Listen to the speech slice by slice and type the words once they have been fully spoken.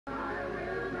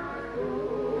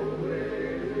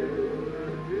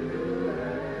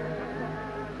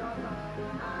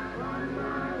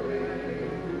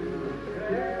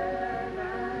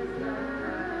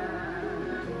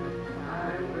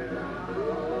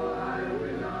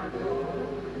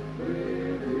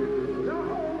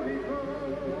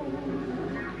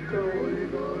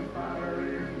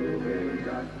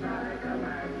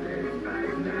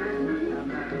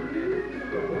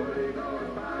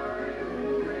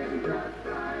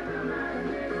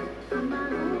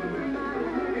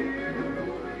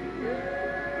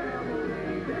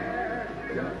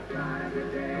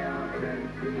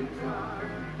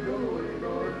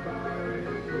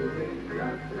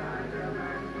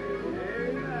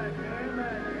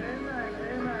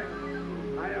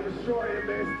Sure, if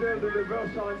they still do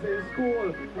devotions in school,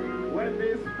 when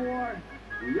these four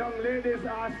young ladies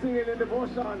are singing in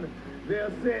devotion,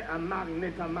 they'll say a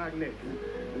magnet, a magnet.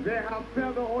 They have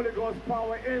felt the Holy Ghost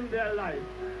power in their life,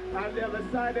 and they have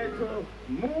decided to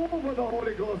move with the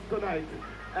Holy Ghost tonight.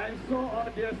 And so are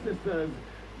dear sisters,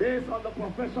 based on the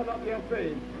profession of your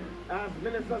faith, as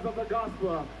ministers of the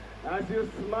gospel, as you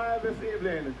smile this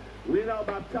evening, we now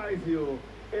baptize you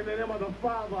in the name of the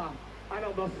Father, and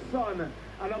of the Son,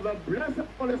 and of the blessed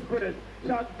Holy Spirit.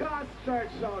 Shall God's church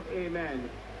shout amen?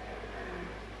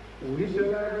 We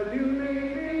shall have a new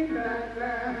name in that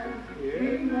land,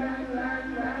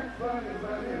 that sunny,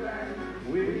 sunny land.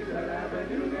 We shall have a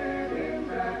new name in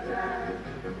that land,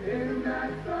 in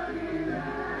that sunny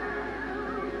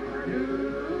land. New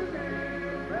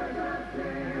name, precious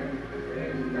name,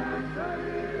 in that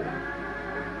sunny land.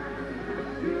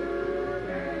 New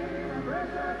name,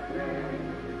 precious name,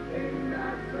 in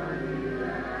that sunny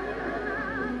land.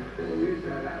 We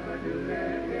shall have a new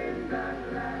name in that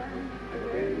land,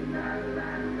 in that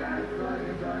land, that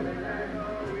sunny, sunny land.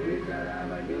 We shall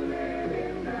have a new name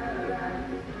in that land,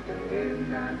 in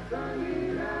that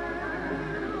sunny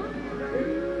land.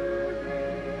 New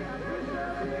name,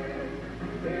 precious name,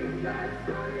 in that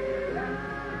sunny land.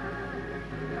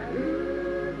 New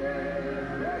name,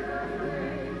 precious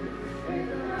name, in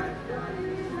that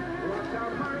sunny land.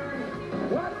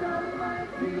 What a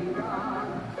mighty God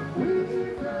we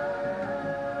serve.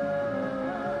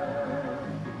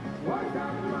 What a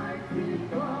mighty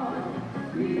God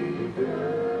we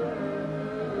serve.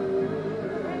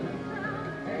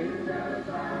 Angels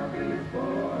bow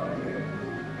before him,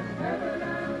 heaven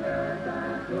and earth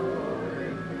adore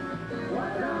him.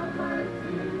 What a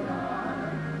mighty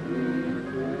God we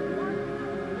serve.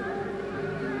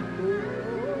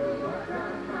 What a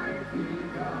mighty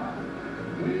God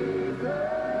we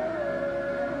serve.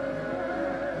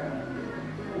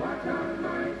 What a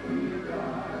mighty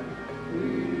God we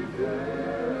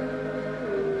serve.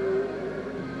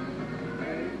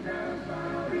 Angels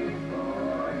bow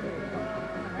before him,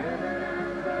 heaven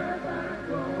and earth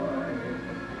adore him.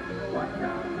 What a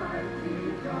mighty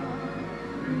God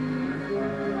we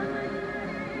serve.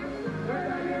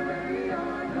 Whether you're ready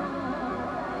or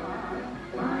not,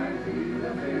 my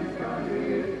Jesus is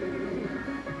coming.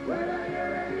 Whether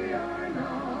you're ready or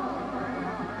not,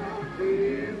 he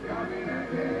is coming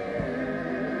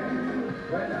again.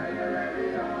 Whether you're ready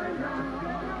or not,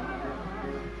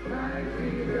 my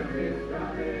Jesus is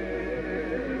coming.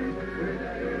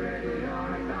 Whether you're ready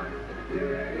or not, you're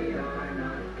ready or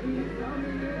not, he's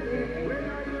coming again.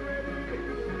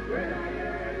 Whether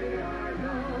you're ready or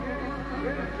not,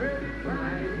 get ready.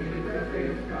 My Jesus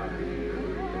is coming.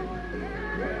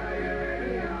 Whether you're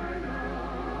ready or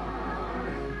not,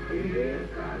 he is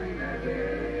coming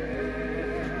again.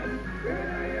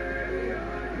 Whether you're ready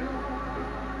or not,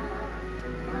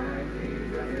 my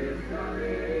Jesus is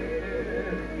coming.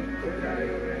 Whether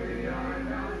you're ready or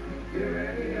not, you're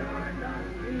ready or not,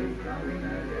 he's coming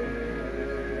again.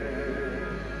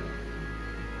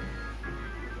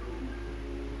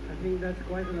 I think that's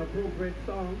quite an appropriate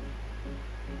song.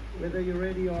 Whether you're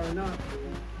ready or not,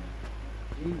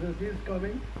 Jesus is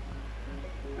coming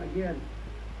again.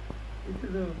 This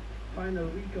is the final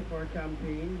week of our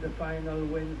campaign, the final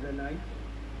Wednesday night.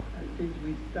 And since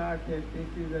we started,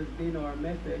 has been our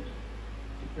message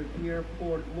to prepare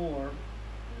Portmore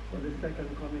for the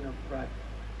second coming of Christ.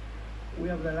 We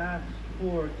have the last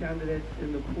 4 candidates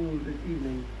in the pool this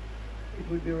evening. It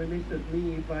would be remiss of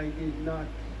me if I did not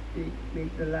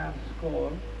make the last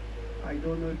call. I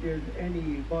don't know if there's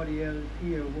anybody else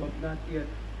here who have not yet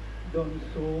done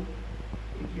so.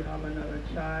 If you have another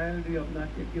child, you have not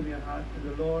yet given your heart to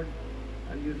the Lord,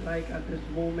 and you'd like at this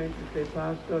moment to say,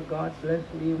 Pastor, God bless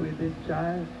me with this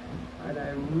child, and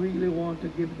I really want to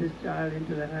give this child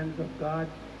into the hands of God.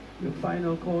 Your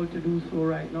final call to do so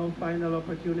right now, final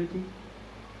opportunity.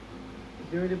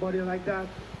 Is there anybody like that?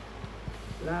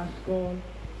 Last call.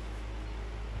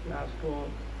 Last call.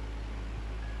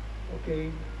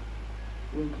 Okay.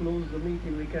 We'll close the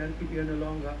meeting. We can't keep you any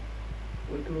longer.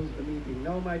 We'll close the meeting.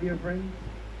 Now, my dear friends,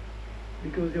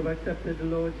 because you've accepted the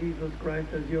Lord Jesus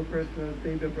Christ as your personal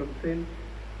Savior from sin,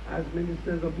 as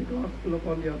ministers of the gospel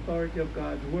upon the authority of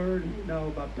God's word, we now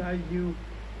baptize you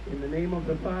in the name of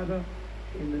the Father,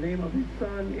 in the name of his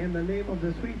Son, in the name of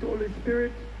the sweet Holy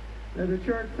Spirit. Let the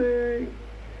church say,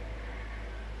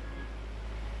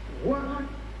 What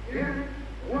can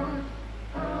wash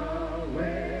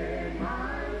away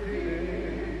my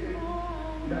sin?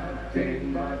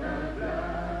 Nothing but the